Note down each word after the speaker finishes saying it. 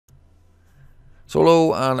So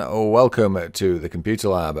hello and welcome to the Computer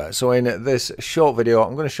Lab. So in this short video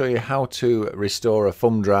I'm going to show you how to restore a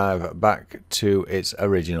thumb drive back to its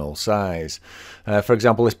original size. For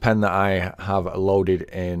example, this pen that I have loaded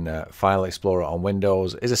in File Explorer on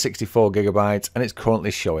Windows is a 64 gigabyte and it's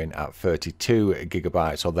currently showing at 32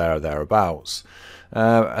 gigabytes or there or thereabouts.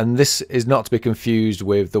 And this is not to be confused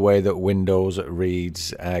with the way that Windows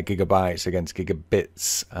reads gigabytes against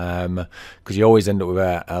gigabits, because you always end up with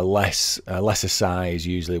a lesser size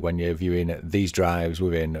usually when you're viewing these drives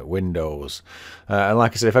within Windows. And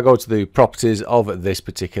like I said, if I go to the properties of this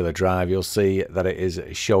particular drive, you'll see that it is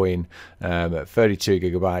showing 32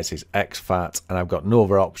 gigabytes, it's exFAT, and I've got no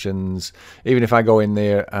other options. Even if I go in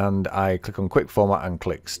there and I click on Quick Format and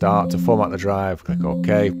click Start to format the drive, click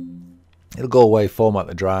OK. It'll go away, format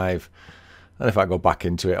the drive, and if I go back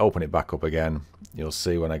into it, open it back up again, you'll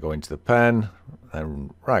see when I go into the pen,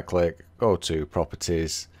 then right click, go to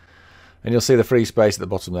properties, and you'll see the free space at the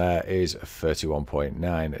bottom there is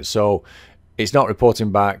 31.9. So it's not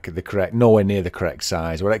reporting back the correct, nowhere near the correct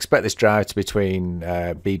size. I would expect this drive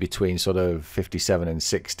to be between sort of 57 and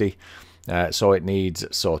 60. So it needs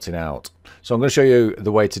sorting out. So I'm going to show you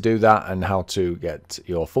the way to do that and how to get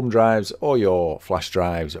your thumb drives or your flash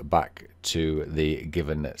drives back to the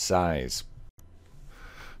given size.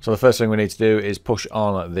 So the first thing we need to do is push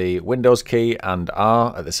on the Windows key and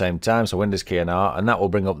R at the same time, so Windows key and R, and that will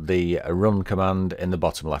bring up the run command in the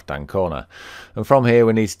bottom left hand corner. And from here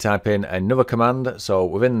we need to type in another command. So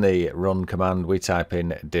within the run command we type in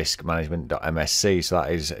diskmanagement.msc, so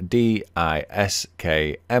that is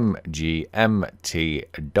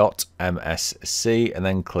diskmgmt.msc, and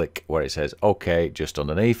then click where it says OK just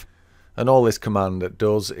underneath. And all this command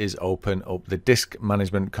does is open up the disk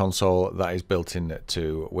management console that is built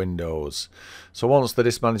into Windows. So once the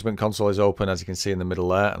disk management console is open, as you can see in the middle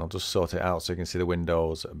there, and I'll just sort it out so you can see the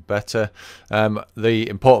windows better. The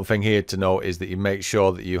important thing here to note is that you make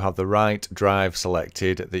sure that you have the right drive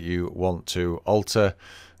selected that you want to alter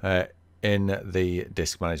in the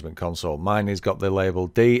disk management console. Mine has got the label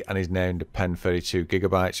D and is named pen 32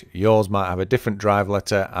 gigabytes. Yours might have a different drive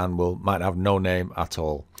letter and might have no name at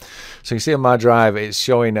all. So you can see on my drive it's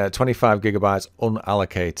showing 25 gigabytes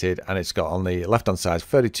unallocated, and it's got on the left hand side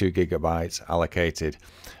 32 gigabytes allocated.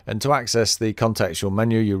 And to access the contextual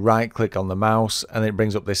menu, you right click on the mouse and it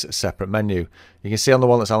brings up this separate menu. You can see on the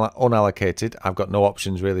one that's unallocated I've got no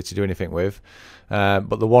options really to do anything with,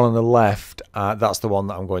 but the one on the left, that's the one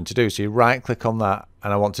that I'm going to do. So you right click on that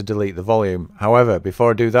and I want to delete the volume. However, before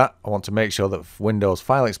I do that, I want to make sure that Windows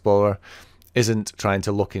File Explorer isn't trying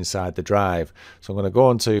to look inside the drive. So I'm going to go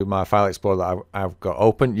onto my File Explorer that I've got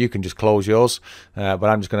open. You can just close yours, but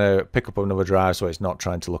I'm just going to pick up another drive so it's not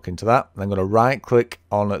trying to look into that. And I'm going to right click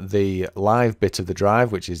on the live bit of the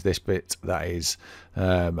drive, which is this bit that is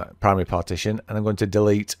primary partition, and I'm going to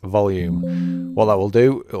delete volume. What that will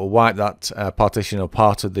do, it will wipe that partition or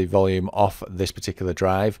part of the volume off this particular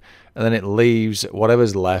drive, and then it leaves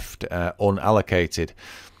whatever's left unallocated.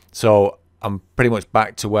 So I'm pretty much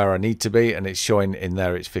back to where I need to be, and it's showing in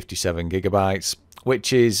there it's 57 gigabytes,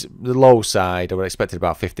 which is the low side. I would expect it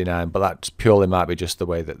about 59, but that purely might be just the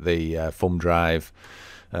way that the thumb drive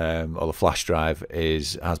or the flash drive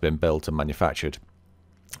has been built and manufactured.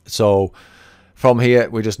 So from here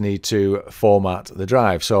we just need to format the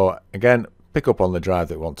drive. So again, pick up on the drive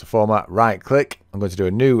that we want to format, right click, I'm going to do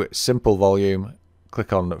a new simple volume,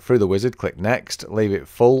 click on through the wizard, click next, leave it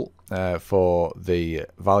full for the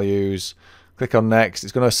values, click on next.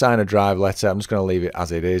 It's going to assign a drive letter. I'm just going to leave it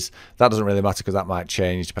as it is. That doesn't really matter because that might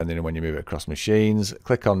change depending on when you move it across machines.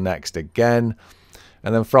 Click on next again,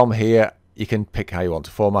 and then from here you can pick how you want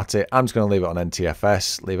to format it. I'm just going to leave it on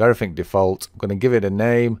NTFS, leave everything default. I'm going to give it a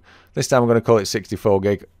name. This time I'm going to call it 64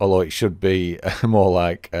 gig, although it should be more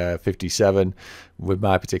like 57 with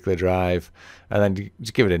my particular drive, and then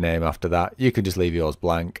just give it a name after that. You can just leave yours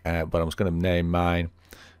blank, but I'm just going to name mine.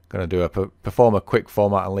 Going to do perform a quick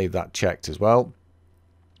format and leave that checked as well.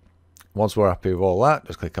 Once we're happy with all that,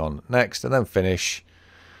 just click on next and then finish,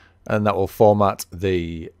 and that will format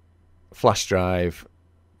the flash drive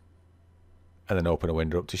and then open a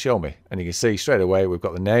window up to show me. And you can see straight away we've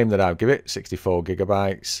got the name that I've given it, 64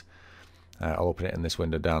 gigabytes. I'll open it in this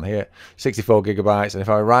window down here, 64 gigabytes, and if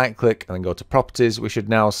I right click and then go to properties, we should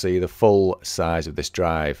now see the full size of this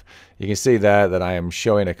drive. You can see there that I am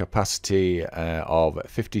showing a capacity of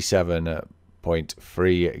 57.3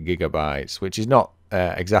 gigabytes, which is not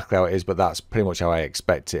exactly how it is, but that's pretty much how I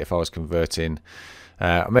expect it if I was converting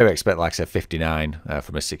Maybe expect, like I said, 59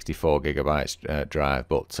 from a 64 gigabytes drive.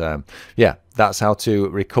 But yeah, that's how to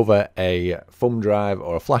recover a thumb drive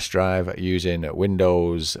or a flash drive using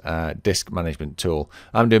Windows disk management tool.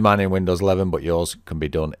 I'm doing mine in Windows 11, but yours can be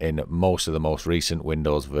done in most of the most recent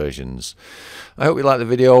Windows versions. I hope you liked the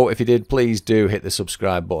video. If you did, please do hit the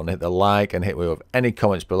subscribe button, hit the like, and hit me with any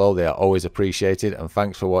comments below. They are always appreciated. And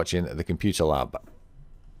thanks for watching The Computer Lab.